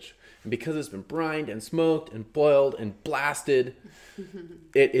fridge. And because it's been brined and smoked and boiled and blasted,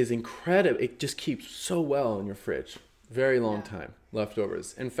 it is incredible. It just keeps so well in your fridge. Very long time,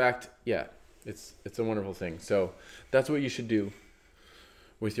 leftovers. In fact, it's a wonderful thing. So that's what you should do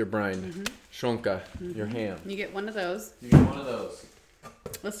with your brined szalonna, your ham. You get one of those.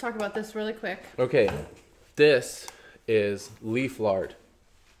 Let's talk about this really quick. Okay, this is leaf lard.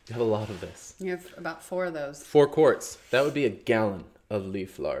 You have a lot of this. You have about 4 of those. 4 quarts. That would be a gallon of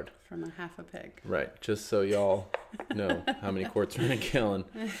leaf lard. From a half a pig. Right, just so y'all know how many quarts are in a gallon.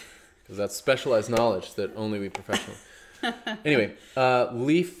 Because that's specialized knowledge that only we professionals. Anyway,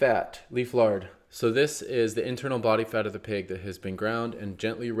 leaf lard. So this is the internal body fat of the pig that has been ground and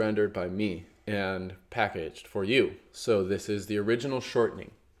gently rendered by me and packaged for you. So this is the original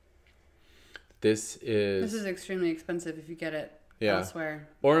shortening. This is extremely expensive if you get it elsewhere.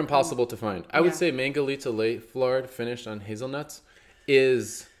 Or impossible to find. I would say Mangalitza leaf lard finished on hazelnuts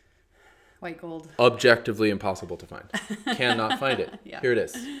is white gold. Objectively impossible to find. Cannot find it. Here it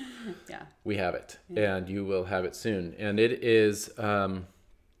is. Yeah. We have it. And you will have it soon. And it is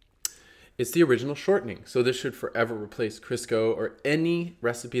it's the original shortening. So this should forever replace Crisco or any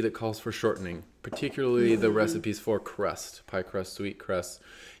recipe that calls for shortening, particularly the recipes for crust, pie crust, sweet crust.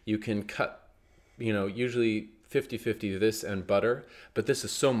 You can cut, usually 50-50 this and butter, but this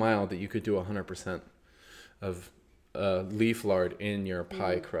is so mild that you could do 100% of leaf lard in your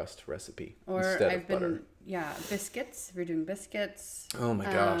pie crust recipe instead of butter. Biscuits. If you're doing biscuits. Oh my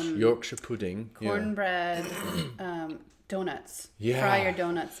gosh, Yorkshire pudding, cornbread, donuts. Yeah. Fry your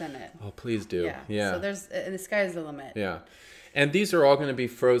donuts in it. Oh, please do. Yeah. So the sky's the limit. Yeah. And these are all going to be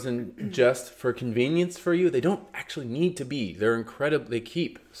frozen just for convenience for you. They don't actually need to be. They're incredible. They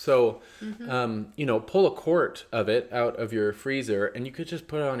keep. So, pull a quart of it out of your freezer and you could just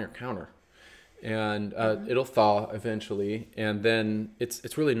put it on your counter. And it'll thaw eventually. And then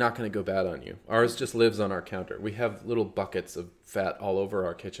it's really not going to go bad on you. Ours just lives on our counter. We have little buckets of fat all over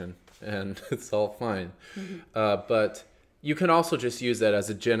our kitchen. And it's all fine. But you can also just use that as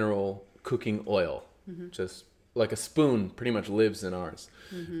a general cooking oil. Just like a spoon pretty much lives in ours.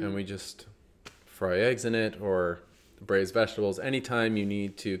 And we just fry eggs in it or braise vegetables. Anytime you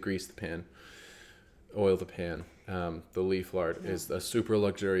need to grease the pan, oil the pan, the leaf lard is a super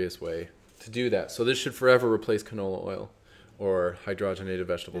luxurious way to do that. So this should forever replace canola oil or hydrogenated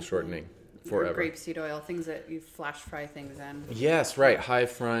vegetable shortening. Forever. Or grapeseed oil, things that you flash fry things in. Yes, right. High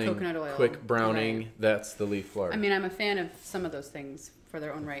frying, coconut oil, quick browning. right. That's the leaf lard. I mean, I'm a fan of some of those things for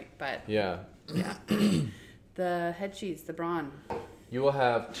their own right, but yeah. The head cheese, the brawn. You will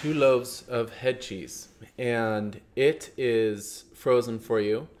have 2 loaves of head cheese, and it is frozen for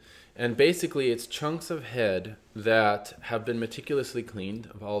you. And basically, it's chunks of head that have been meticulously cleaned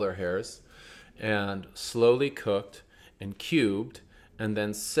of all their hairs and slowly cooked and cubed and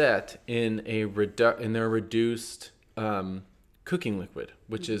then set in their reduced cooking liquid,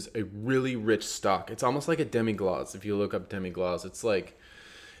 which is a really rich stock. It's almost like a demi-glace. If you look up demi-glace, it's like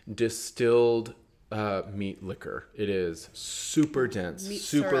distilled meat liquor. It is super dense, Meat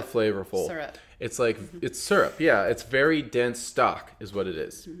super syrup. flavorful. Syrup. It's like, it's syrup. Yeah, it's very dense stock is what it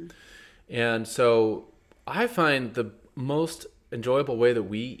is. And so I find the most enjoyable way that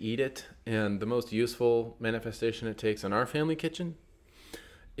we eat it and the most useful manifestation it takes in our family kitchen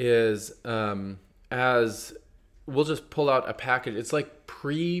is as we'll just pull out a package. It's like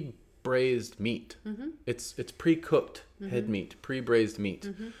pre-braised meat. It's pre-cooked head meat, pre-braised meat.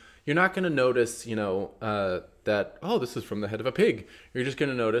 You're not going to notice, that, oh, this is from the head of a pig. You're just going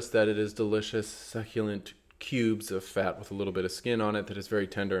to notice that it is delicious, succulent cubes of fat with a little bit of skin on it that is very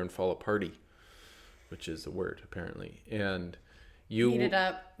tender and fall aparty, which is a word, apparently. And you Heat it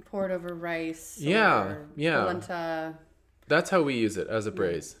up, pour it over rice. Yeah. Polenta. That's how we use it as a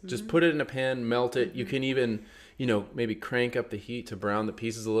braise. Just put it in a pan, melt it. You can even, maybe crank up the heat to brown the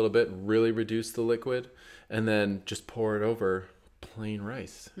pieces a little bit, really reduce the liquid, and then just pour it over plain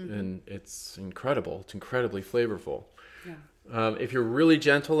rice. And it's incredible. It's incredibly flavorful. Yeah. If you're really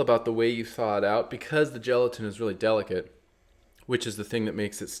gentle about the way you thaw it out, because the gelatin is really delicate, which is the thing that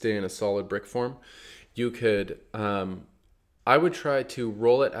makes it stay in a solid brick form, you could, I would try to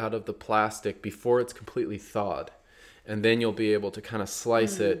roll it out of the plastic before it's completely thawed. And then you'll be able to kind of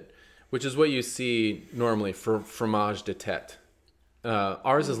slice it, which is what you see normally for fromage de tête.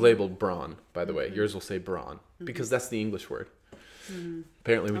 Ours is labeled brawn, by the way. Yours will say brawn, because that's the English word.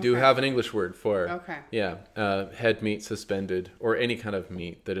 Apparently, we do have an English word for head meat suspended, or any kind of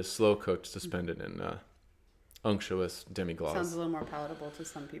meat that is slow cooked, suspended in unctuous demi-glace. Sounds a little more palatable to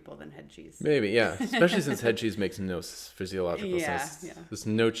some people than head cheese. Maybe, yeah. Especially since head cheese makes no physiological sense. Yeah. There's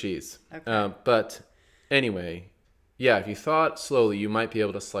no cheese. Okay. But anyway, yeah, if you thaw it slowly, you might be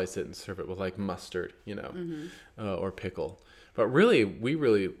able to slice it and serve it with like mustard, or pickle. But really,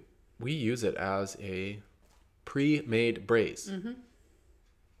 we use it as a pre-made braise.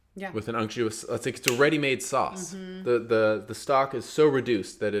 Yeah. With an unctuous, let's say it's a ready-made sauce. The stock is so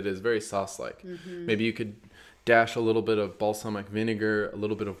reduced that it is very sauce-like. Maybe you could dash a little bit of balsamic vinegar, a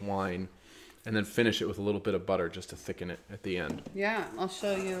little bit of wine, and then finish it with a little bit of butter just to thicken it at the end. Yeah, I'll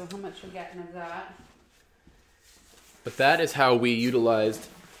show you how much you're getting of that. But that is how we utilized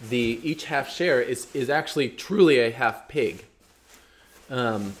each half share is actually truly a half pig.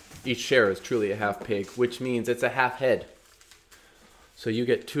 Each share is truly a half pig, which means it's a half head. So you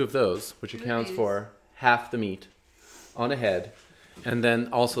get 2 of those, which accounts for half the meat on a head, and then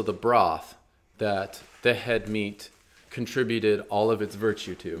also the broth that the head meat contributed all of its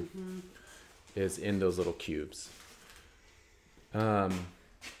virtue to is in those little cubes. The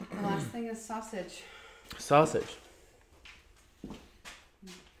last thing is sausage. Sausage.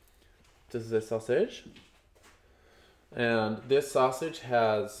 This is a sausage. And this sausage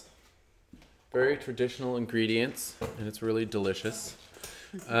has very traditional ingredients, and it's really delicious.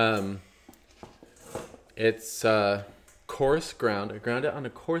 It's coarse ground. I ground it on a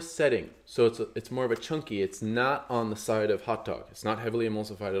coarse setting, so it's more of a chunky. It's not on the side of hot dog. It's not heavily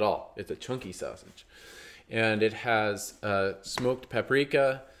emulsified at all. It's a chunky sausage, and it has smoked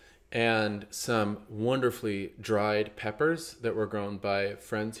paprika and some wonderfully dried peppers that were grown by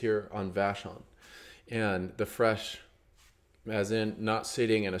friends here on Vashon, and the fresh, as in not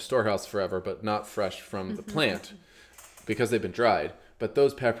sitting in a storehouse forever, but not fresh from the plant. because they've been dried. But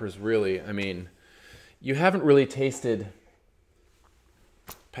those peppers really, I mean, you haven't really tasted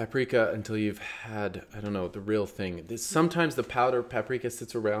paprika until you've had, I don't know, the real thing. Sometimes the powder paprika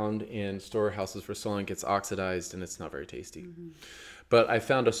sits around in storehouses for so long, gets oxidized, and it's not very tasty. But I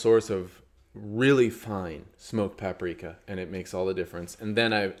found a source of really fine smoked paprika, and it makes all the difference. And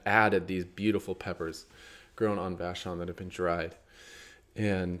then I've added these beautiful peppers grown on Vashon that have been dried.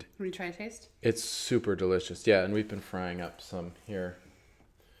 And Will you try a taste? it's super delicious. Yeah, and we've been frying up some here.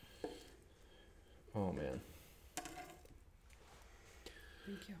 Oh, man.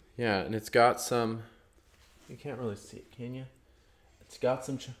 Thank you. Yeah, and it's got some, you can't really see it, can you? It's got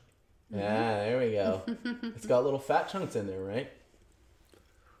some, yeah, there we go. It's got little fat chunks in there, right?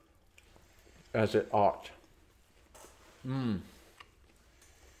 As it ought.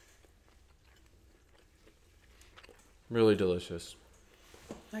 Really delicious.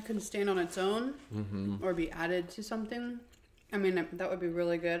 That can stand on its own or be added to something. I mean, that would be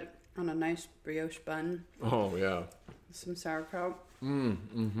really good on a nice brioche bun Oh, yeah. with some sauerkraut. I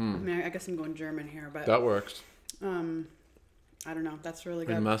mean, I guess I'm going German here, but That works. I don't know. That's really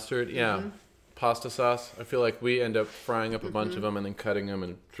good. And mustard, yeah. Pasta sauce. I feel like we end up frying up a bunch of them and then cutting them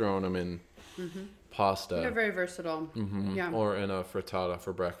and throwing them in pasta. They're very versatile. Yeah. Or in a frittata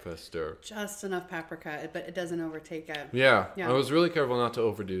for breakfast. Or Just enough paprika, but it doesn't overtake it. yeah. Yeah. I was really careful not to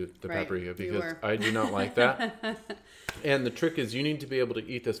overdo the Right, paprika you because were. I do not like that. And the trick is you need to be able to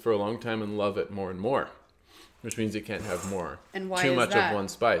eat this for a long time and love it more and more, which means you can't have more. And why too is much that? of one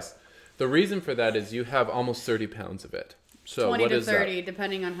spice. The reason for that is you have almost 30 pounds of it. So 20 what to is 30,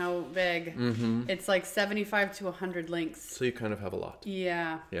 depending on how big. It's like 75 to 100 links. that? So you kind of have a lot.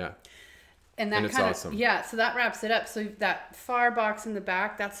 Yeah. Yeah. And that And it's kind awesome. of, yeah, so that wraps it up. So that far box in the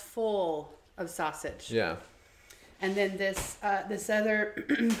back, that's full of sausage. Yeah. And then this other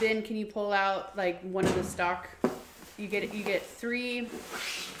bin, can you pull out like one of the stock? You get 3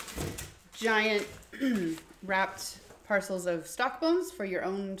 giant wrapped parcels of stock bones for your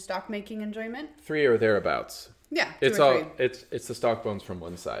own stock making enjoyment. 3 or thereabouts. Yeah, It's 2 or all 3. it's the stock bones from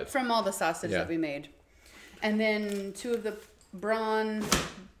one side. From all the sausage Yeah. that we made. And then 2 of the brawn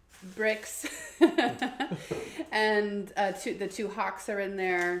bricks and the 2 hocks are in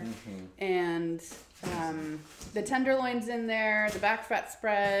there, and the tenderloins in there, the back fat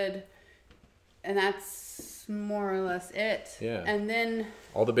spread, and that's more or less it. Yeah. And then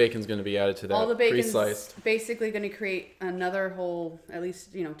All the bacon's going to be added to that. all the bacon's pre-sliced. basically going to create another whole, at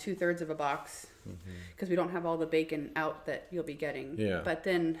least 2/3 of a box, because we don't have all the bacon out that you'll be getting. Yeah. But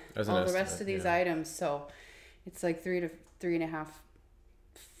then As an all the rest estimate, of these yeah. items, so it's like 3 to 3.5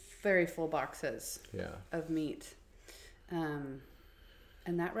 very full boxes Yeah. of meat, and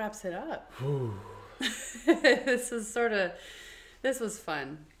that wraps it up. This was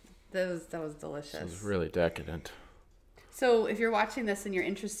fun. That was delicious. It was really decadent. So if you're watching this and you're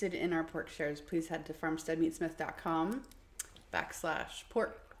interested in our pork shares, please head to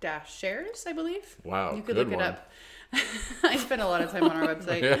farmsteadmeatsmith.com/pork-shares, I believe. Wow. You could good look one. it up. I spent a lot of time on our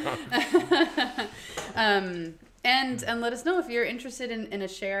website. Yeah. And let us know if you're interested in a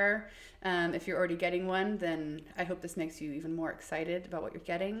share. If you're already getting one, then I hope this makes you even more excited about what you're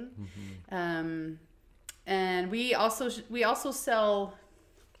getting. And we also sell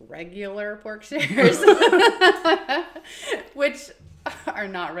regular pork shares, which are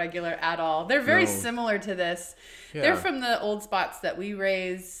not regular at all. They're very No. similar to this. Yeah. They're from the old spots that we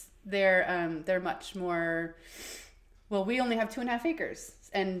raise. They're much more. Well, we only have 2.5 acres,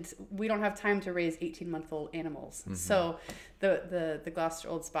 and we don't have time to raise 18-month-old animals. So the Gloucester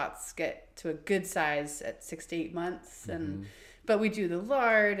old spots get to a good size at 6 to 8 months, but we do the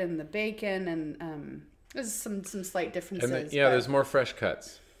lard and the bacon, and there's some slight differences. And but- there's more fresh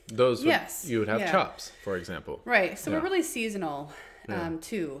cuts. Those Yes, you would have yeah. chops, for example. Right. So Yeah. we're really seasonal, Yeah.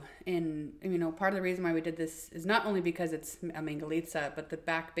 too. And, part of the reason why we did this is not only because it's a Mangalitza, but the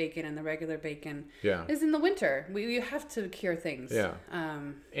back bacon and the regular bacon Yeah. is in the winter. We have to cure things. Yeah.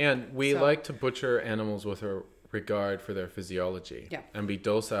 And we So- like to butcher animals with a regard for their physiology. Yeah. And be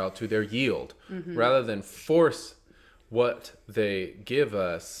docile to their yield rather than force what they give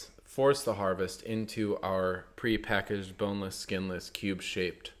us, force the harvest into our pre-packaged, boneless, skinless,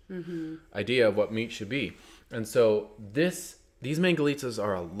 cube-shaped idea of what meat should be. And so these Mangalitzas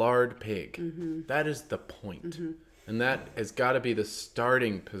are a lard pig. That is the point. And that has got to be the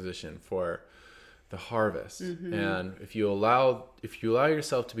starting position for the harvest. And if you allow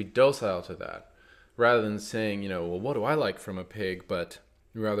yourself to be docile to that, rather than saying, well, what do I like from a pig, but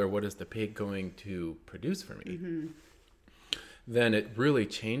rather what is the pig going to produce for me, then it really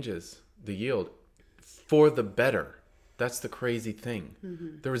changes the yield for the better. That's the crazy thing.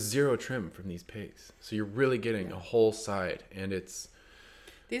 There was zero trim from these pigs. So you're really getting a whole side, and these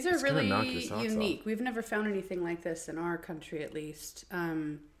are it's gonna really knock your socks unique. off. We've never found anything like this in our country, at least.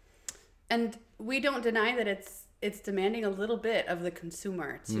 And we don't deny that it's demanding a little bit of the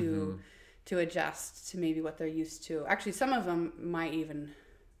consumer to adjust to maybe what they're used to. Actually, some of them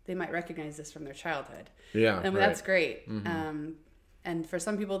might recognize this from their childhood. Yeah, and right. that's great. And for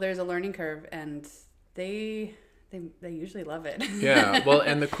some people, there's a learning curve, and they usually love it. Yeah, well,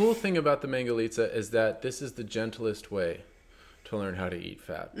 and the cool thing about the Mangalitza is that this is the gentlest way to learn how to eat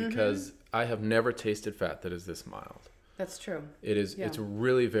fat, because I have never tasted fat that is this mild. That's true. It is. Yeah. It's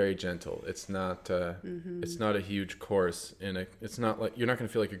really very gentle. It's not. It's not a huge course, and it's not like you're not going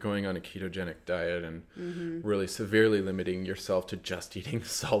to feel like you're going on a ketogenic diet and really severely limiting yourself to just eating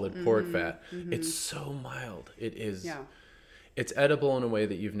solid pork fat. It's so mild. It is. Yeah. It's edible in a way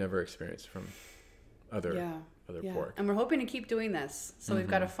that you've never experienced from other pork. And we're hoping to keep doing this. So we've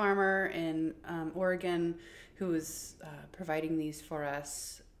got a farmer in Oregon who's providing these for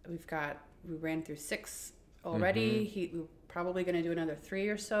us. We ran through 6 already. We're probably going to do another 3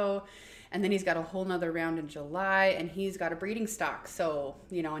 or so. And then he's got a whole nother round in July, and he's got a breeding stock. So,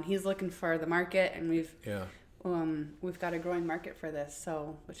 and he's looking for the market, and we've got a growing market for this.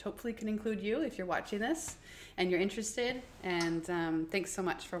 So, which hopefully can include you if you're watching this and you're interested. And thanks so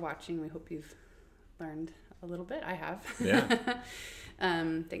much for watching. We hope you've learned a little bit. I have. Yeah.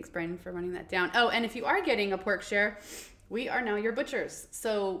 Thanks, Brian, for running that down. Oh, and if you are getting a pork share, we are now your butchers.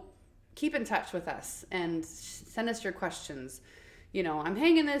 So keep in touch with us and send us your questions. I'm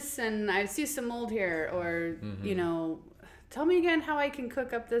hanging this and I see some mold here, or, tell me again how I can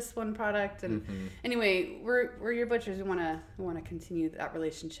cook up this one product. And anyway, we're your butchers. We want to continue that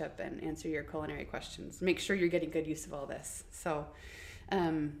relationship and answer your culinary questions. Make sure you're getting good use of all this. So, do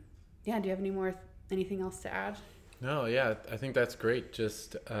you have anything else to add? No, yeah, I think that's great.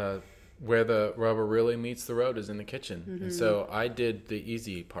 Just where the rubber really meets the road is in the kitchen. And so I did the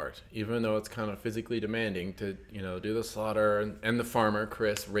easy part, even though it's kind of physically demanding to, do the slaughter and the farmer,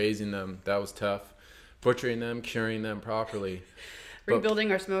 Chris, raising them. That was tough. Butchering them, curing them properly.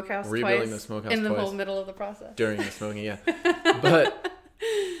 Rebuilding our smokehouse Rebuilding twice. the smokehouse in the twice. whole middle of the process. During the smoking, yeah. But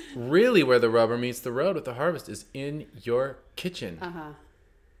really where the rubber meets the road with the harvest is in your kitchen.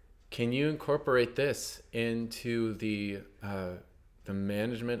 Can you incorporate this into the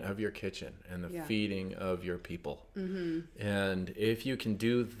management of your kitchen and the feeding of your people? And if you can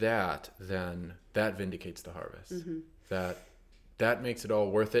do that, then that vindicates the harvest. That makes it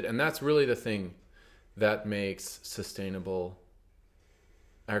all worth it. And that's really the thing that makes sustainable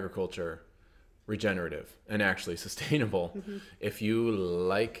agriculture regenerative and actually sustainable if you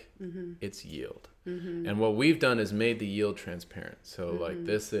like its yield. And what we've done is made the yield transparent. So like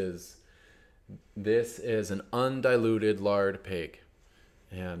this is an undiluted lard pig.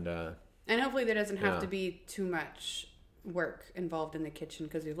 And hopefully there doesn't have to be too much work involved in the kitchen,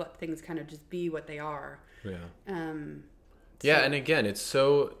 because we let things kind of just be what they are. And again,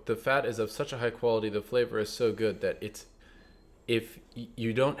 the fat is of such a high quality, the flavor is so good that if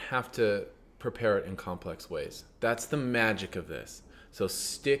you don't have to prepare it in complex ways. That's the magic of this. So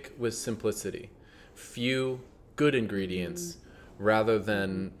stick with simplicity. Few good ingredients rather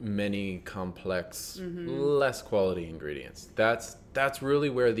than many complex, less quality ingredients. That's really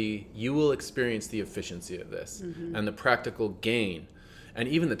where you will experience the efficiency of this and the practical gain and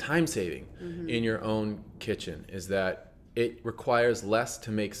even the time saving in your own kitchen, is that it requires less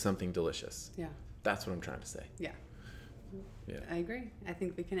to make something delicious. Yeah. That's what I'm trying to say. Yeah. I agree. I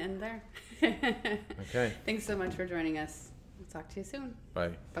think we can end there. Okay. Thanks so much for joining us. We'll talk to you soon.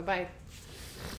 Bye. Bye-bye.